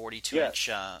is a 42-inch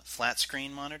Yes. flat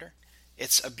screen monitor.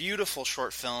 It's a beautiful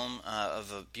short film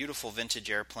of a beautiful vintage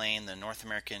airplane, the North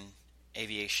American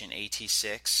Aviation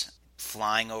AT-6,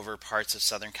 flying over parts of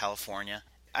Southern California.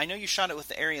 I know you shot it with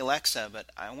the Arri Alexa, but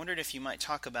I wondered if you might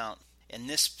talk about, in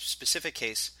this specific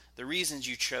case, the reasons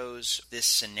you chose this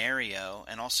scenario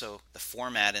and also the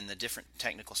format and the different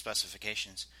technical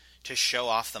specifications to show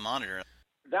off the monitor.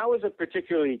 That was a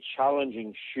particularly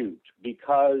challenging shoot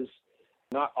because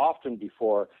not often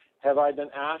before have I been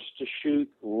asked to shoot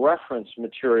reference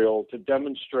material to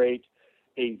demonstrate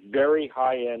a very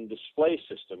high-end display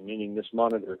system, meaning this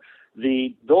monitor.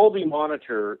 The Dolby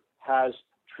monitor has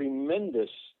tremendous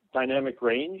dynamic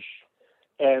range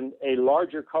and a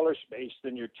larger color space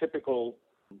than your typical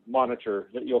monitor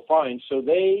that you'll find. So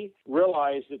they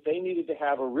realized that they needed to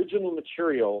have original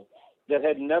material that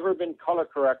had never been color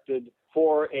corrected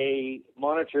for a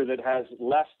monitor that has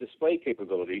less display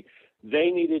capability.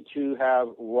 They needed to have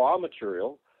raw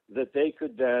material that they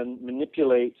could then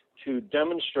manipulate to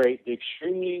demonstrate the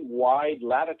extremely wide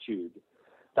latitude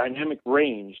dynamic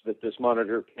range that this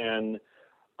monitor can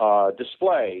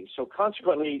display. So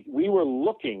consequently, we were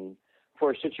looking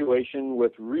for a situation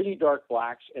with really dark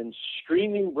blacks and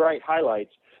screaming bright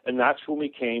highlights, and that's when we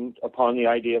came upon the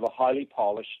idea of a highly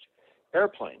polished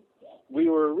airplane. We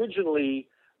were originally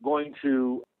going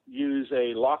to use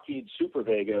a Lockheed Super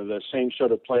Vega, the same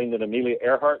sort of plane that Amelia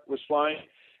Earhart was flying,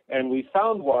 and we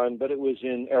found one, but it was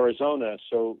in Arizona,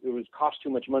 so it would cost too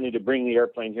much money to bring the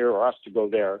airplane here or us to go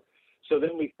there. So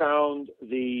then we found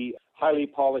the highly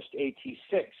polished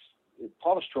AT-6,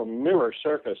 polished to a mirror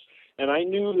surface, and I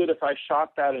knew that if I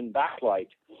shot that in backlight,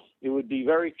 it would be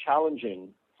very challenging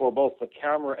for both the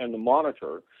camera and the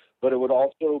monitor, but it would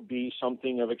also be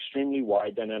something of extremely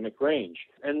wide dynamic range.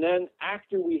 And then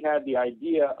after we had the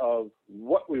idea of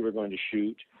what we were going to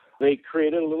shoot, they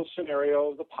created a little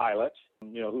scenario of the pilot,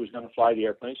 who was going to fly the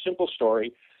airplane, simple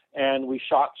story, and we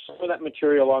shot some of that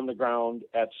material on the ground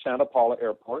at Santa Paula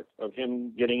Airport, of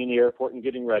him getting in the airport and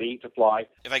getting ready to fly.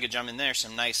 If I could jump in there,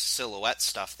 some nice silhouette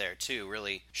stuff there too,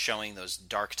 really showing those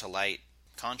dark to light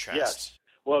contrasts. Yes.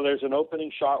 Well, there's an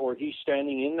opening shot where he's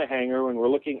standing in the hangar and we're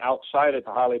looking outside at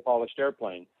the highly polished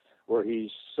airplane where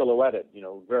he's silhouetted,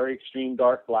 very extreme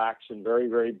dark blacks and very,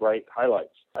 very bright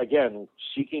highlights. Again,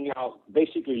 seeking out,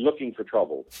 basically looking for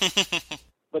trouble.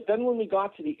 But then when we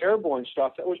got to the airborne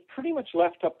stuff, that was pretty much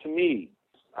left up to me.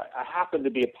 I happen to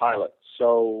be a pilot,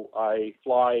 so I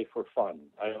fly for fun.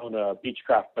 I own a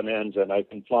Beechcraft Bonanza,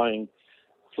 and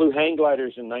flew hang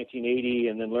gliders in 1980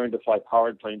 and then learned to fly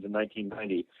powered planes in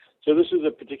 1990. So this is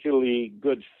a particularly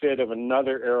good fit of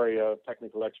another area of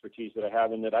technical expertise that I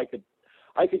have, in that I could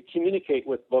communicate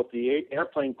with both the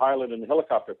airplane pilot and the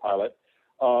helicopter pilot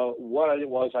what it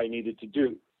was I needed to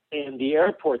do. And the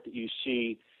airport that you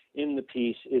see in the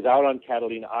piece is out on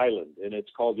Catalina Island, and it's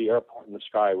called the Airport in the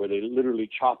Sky, where they literally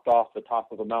chopped off the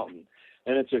top of a mountain.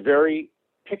 And it's a very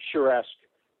picturesque,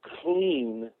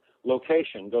 clean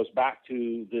location. Goes back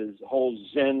to the whole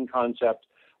Zen concept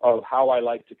of how I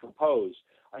like to compose.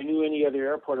 I knew any other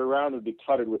airport around would be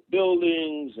cluttered with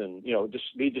buildings and,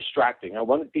 just be distracting. I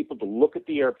wanted people to look at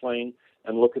the airplane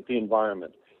and look at the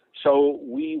environment. So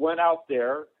we went out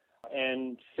there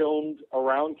and filmed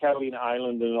around Catalina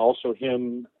Island, and also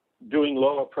him doing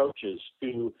low approaches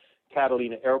to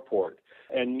Catalina Airport,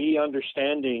 and me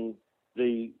understanding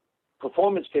the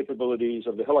performance capabilities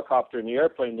of the helicopter and the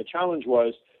airplane. The challenge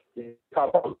was the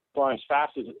helicopter was flying as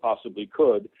fast as it possibly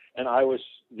could, and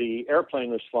the airplane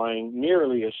was flying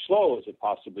nearly as slow as it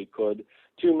possibly could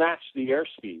to match the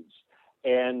airspeeds.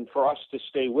 And for us to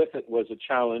stay with it was a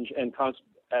challenge, and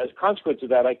as a consequence of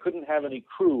that, I couldn't have any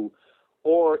crew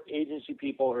or agency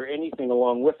people or anything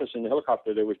along with us in the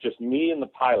helicopter. There was just me and the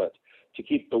pilot to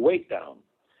keep the weight down.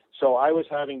 So I was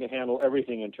having to handle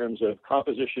everything in terms of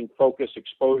composition, focus,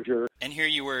 exposure. And here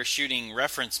you were shooting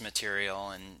reference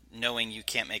material and knowing you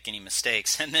can't make any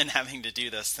mistakes, and then having to do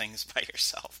those things by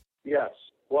yourself. Yes.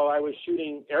 Well, I was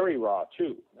shooting Arri Raw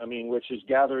too, which is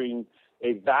gathering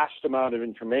a vast amount of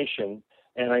information.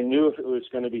 And I knew if it was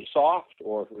going to be soft,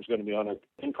 or if it was going to be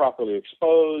improperly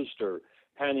exposed, or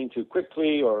panning too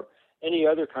quickly, or any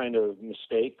other kind of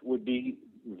mistake would be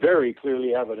very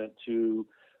clearly evident to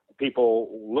people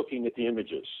looking at the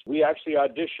images. We actually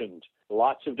auditioned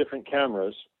lots of different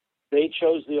cameras. They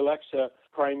chose the Alexa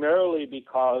primarily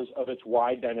because of its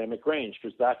wide dynamic range,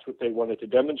 because that's what they wanted to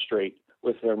demonstrate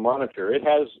with their monitor. It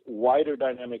has wider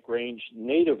dynamic range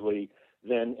natively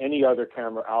than any other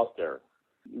camera out there.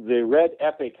 The Red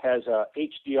Epic has a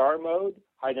HDR mode,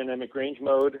 high dynamic range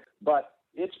mode, but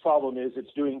its problem is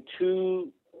it's doing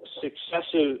two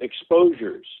successive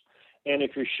exposures, And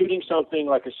if you're shooting something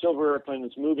like a silver airplane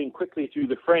that's moving quickly through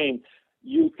the frame,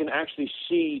 you can actually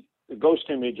see the ghost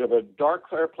image of a dark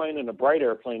airplane and a bright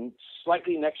airplane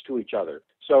slightly next to each other.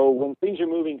 So when things are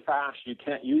moving fast, you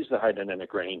can't use the high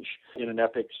dynamic range in an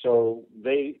epic. So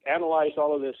they analyzed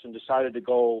all of this and decided to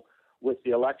go with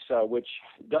the Alexa, which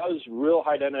does real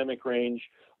high dynamic range,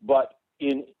 but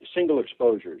in single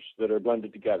exposures that are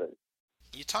blended together.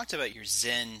 You talked about your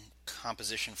Zen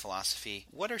composition philosophy.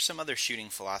 What are some other shooting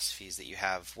philosophies that you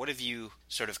have? What have you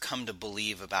sort of come to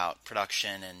believe about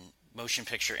production and motion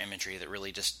picture imagery that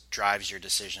really just drives your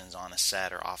decisions on a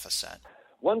set or off a set?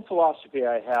 One philosophy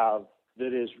I have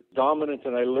that is dominant,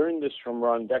 and I learned this from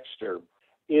Ron Dexter,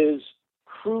 is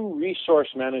crew resource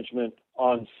management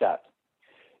on set.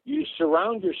 You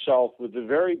surround yourself with the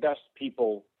very best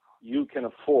people you can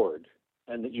afford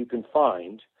and that you can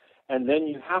find, and then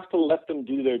you have to let them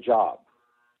do their job.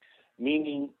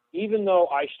 Meaning, even though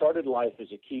I started life as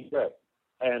a key grip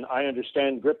and I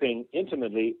understand gripping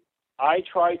intimately, I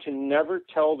try to never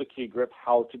tell the key grip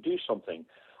how to do something.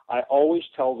 I always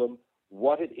tell them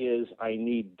what it is I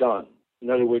need done. In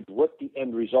other words, what the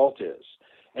end result is,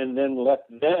 and then let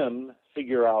them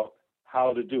figure out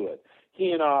how to do it.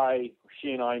 She and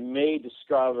I may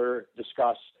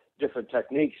discuss different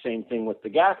techniques, same thing with the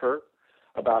gaffer,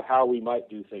 about how we might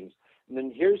do things. And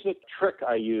then here's a trick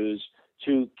I use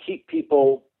to keep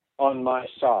people on my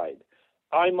side.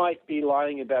 I might be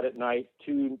lying in bed at night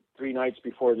 2-3 nights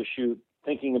before the shoot,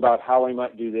 thinking about how I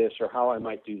might do this or how I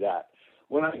might do that.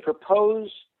 When I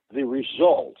propose the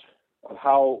result of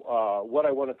how what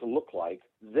I want it to look like,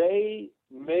 they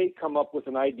may come up with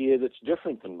an idea that's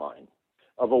different than mine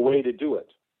of a way to do it.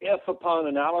 If upon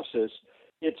analysis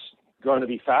it's going to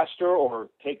be faster or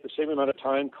take the same amount of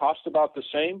time, cost about the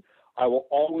same, I will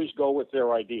always go with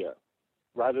their idea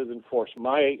rather than force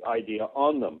my idea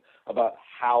on them about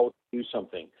how to do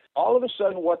something. All of a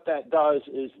sudden what that does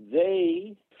is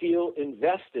they feel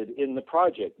invested in the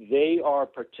project. They are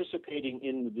participating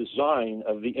in the design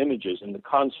of the images and the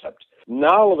concept.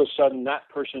 Now all of a sudden that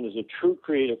person is a true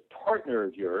creative partner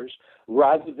of yours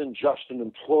rather than just an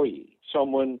employee,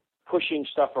 someone pushing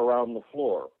stuff around the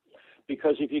floor.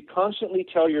 Because if you constantly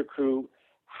tell your crew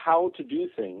how to do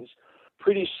things,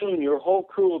 pretty soon your whole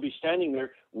crew will be standing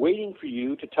there waiting for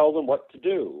you to tell them what to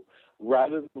do,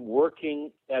 rather than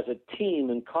working as a team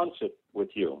in concert with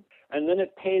you. And then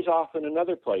it pays off in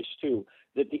another place too.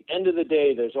 That at the end of the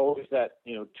day, there's always that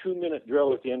 2-minute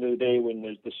drill at the end of the day when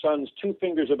the sun's 2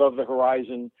 fingers above the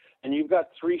horizon and you've got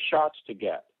 3 shots to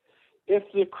get. If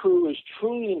the crew is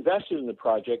truly invested in the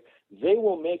project, they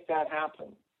will make that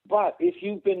happen. But if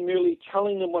you've been merely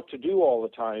telling them what to do all the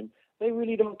time, they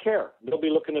really don't care. They'll be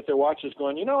looking at their watches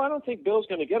going, I don't think Bill's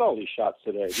going to get all these shots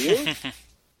today. Do you?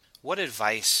 What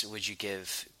advice would you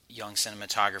give young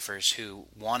cinematographers who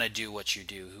want to do what you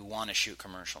do, who want to shoot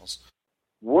commercials?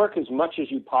 Work as much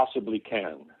as you possibly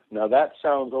can. Now, that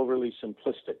sounds overly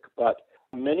simplistic, but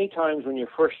many times when you're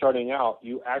first starting out,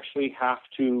 you actually have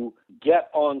to get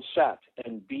on set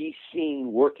and be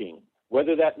seen working.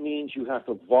 Whether that means you have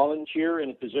to volunteer in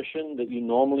a position that you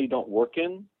normally don't work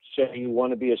in, say you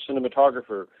want to be a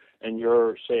cinematographer and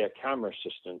you're, say, a camera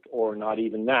assistant or not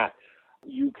even that,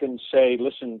 you can say,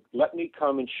 listen, let me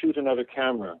come and shoot another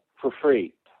camera for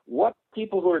free. What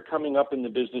people who are coming up in the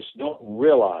business don't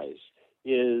realize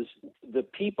is the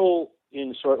people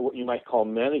in sort of what you might call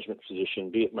management position,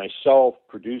 be it myself,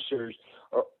 producers,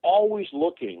 are always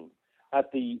looking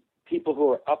at the people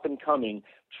who are up and coming,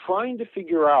 trying to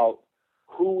figure out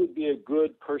who would be a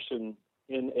good person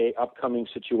in a upcoming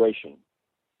situation.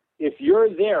 If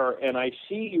you're there and I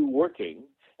see you working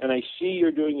and I see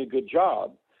you're doing a good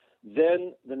job,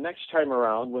 then the next time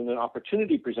around when an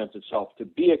opportunity presents itself to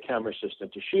be a camera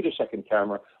assistant, to shoot a second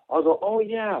camera, I'll go, oh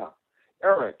yeah,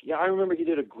 Eric, yeah, I remember he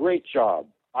did a great job.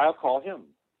 I'll call him.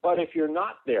 But if you're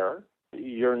not there,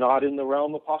 you're not in the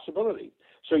realm of possibility.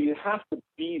 So you have to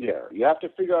be there. You have to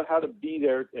figure out how to be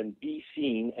there and be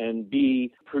seen and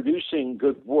be producing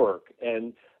good work.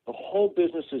 And the whole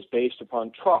business is based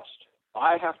upon trust.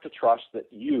 I have to trust that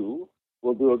you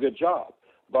will do a good job.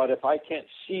 But if I can't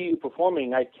see you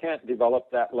performing, I can't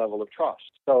develop that level of trust.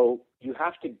 So you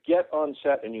have to get on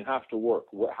set and you have to work,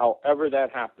 however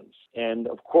that happens. And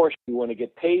of course, you want to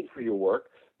get paid for your work,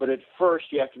 but at first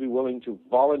you have to be willing to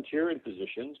volunteer in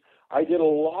positions. I did a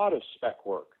lot of spec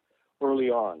work early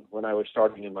on when I was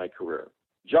starting in my career,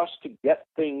 just to get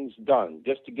things done,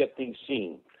 just to get things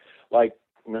seen. Like,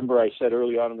 remember I said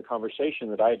early on in the conversation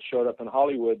that I had showed up in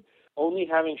Hollywood only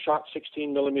having shot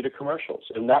 16-millimeter commercials,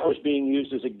 and that was being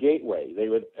used as a gateway.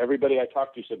 Everybody I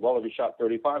talked to said, well, if you shot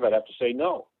 35, I'd have to say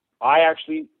no. I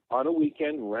actually, on a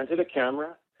weekend, rented a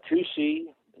camera, 2C,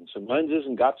 and some lenses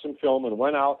and got some film and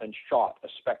went out and shot a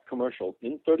spec commercial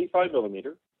in 35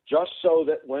 millimeter, just so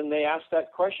that when they asked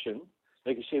that question,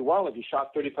 they could say, well, if you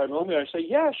shot 35 millimeter, I say,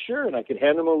 yeah, sure. And I could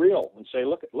hand them a reel and say,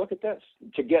 look at this.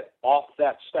 To get off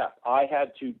that step, I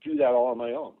had to do that all on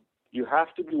my own. You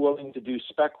have to be willing to do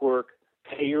spec work,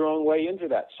 pay your own way into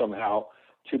that somehow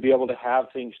to be able to have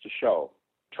things to show.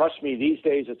 Trust me, these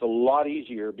days it's a lot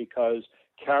easier because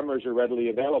cameras are readily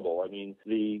available. I mean,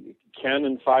 the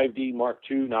Canon 5D Mark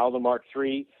II, now the Mark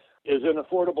III, is an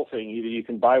affordable thing. Either you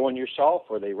can buy one yourself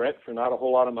or they rent for not a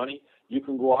whole lot of money. You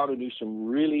can go out and do some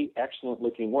really excellent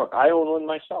looking work. I own one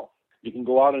myself. You can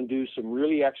go out and do some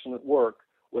really excellent work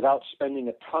without spending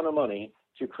a ton of money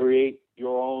to create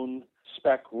your own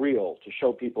spec reel to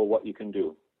show people what you can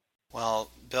do.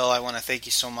 Well, Bill, I want to thank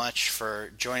you so much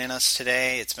for joining us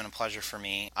today. It's been a pleasure for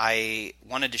me. I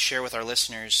wanted to share with our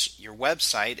listeners your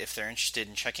website. If they're interested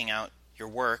in checking out your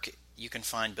work, you can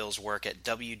find Bill's work at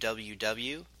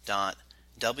www.wfb4,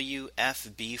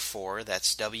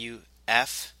 that's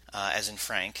WF as in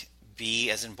Frank,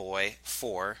 B as in boy,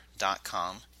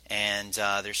 4.com. And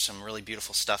there's some really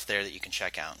beautiful stuff there that you can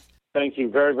check out. Thank you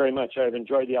very, very much. I've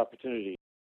enjoyed the opportunity.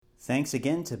 Thanks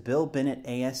again to Bill Bennett,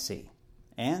 ASC.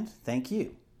 And thank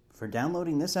you for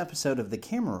downloading this episode of The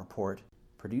Camera Report,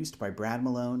 produced by Brad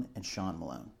Malone and Sean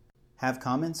Malone. Have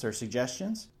comments or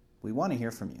suggestions? We want to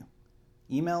hear from you.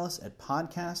 Email us at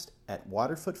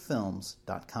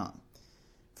podcast@waterfootfilms.com.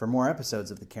 For more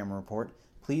episodes of The Camera Report,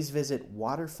 please visit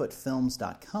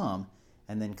waterfootfilms.com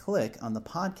and then click on the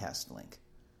podcast link.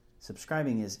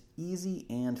 Subscribing is easy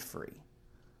and free.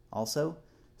 Also,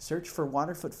 search for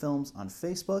Waterfoot Films on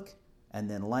Facebook and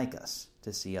then like us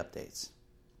to see updates.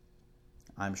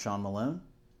 I'm Sean Malone.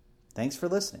 Thanks for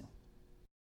listening.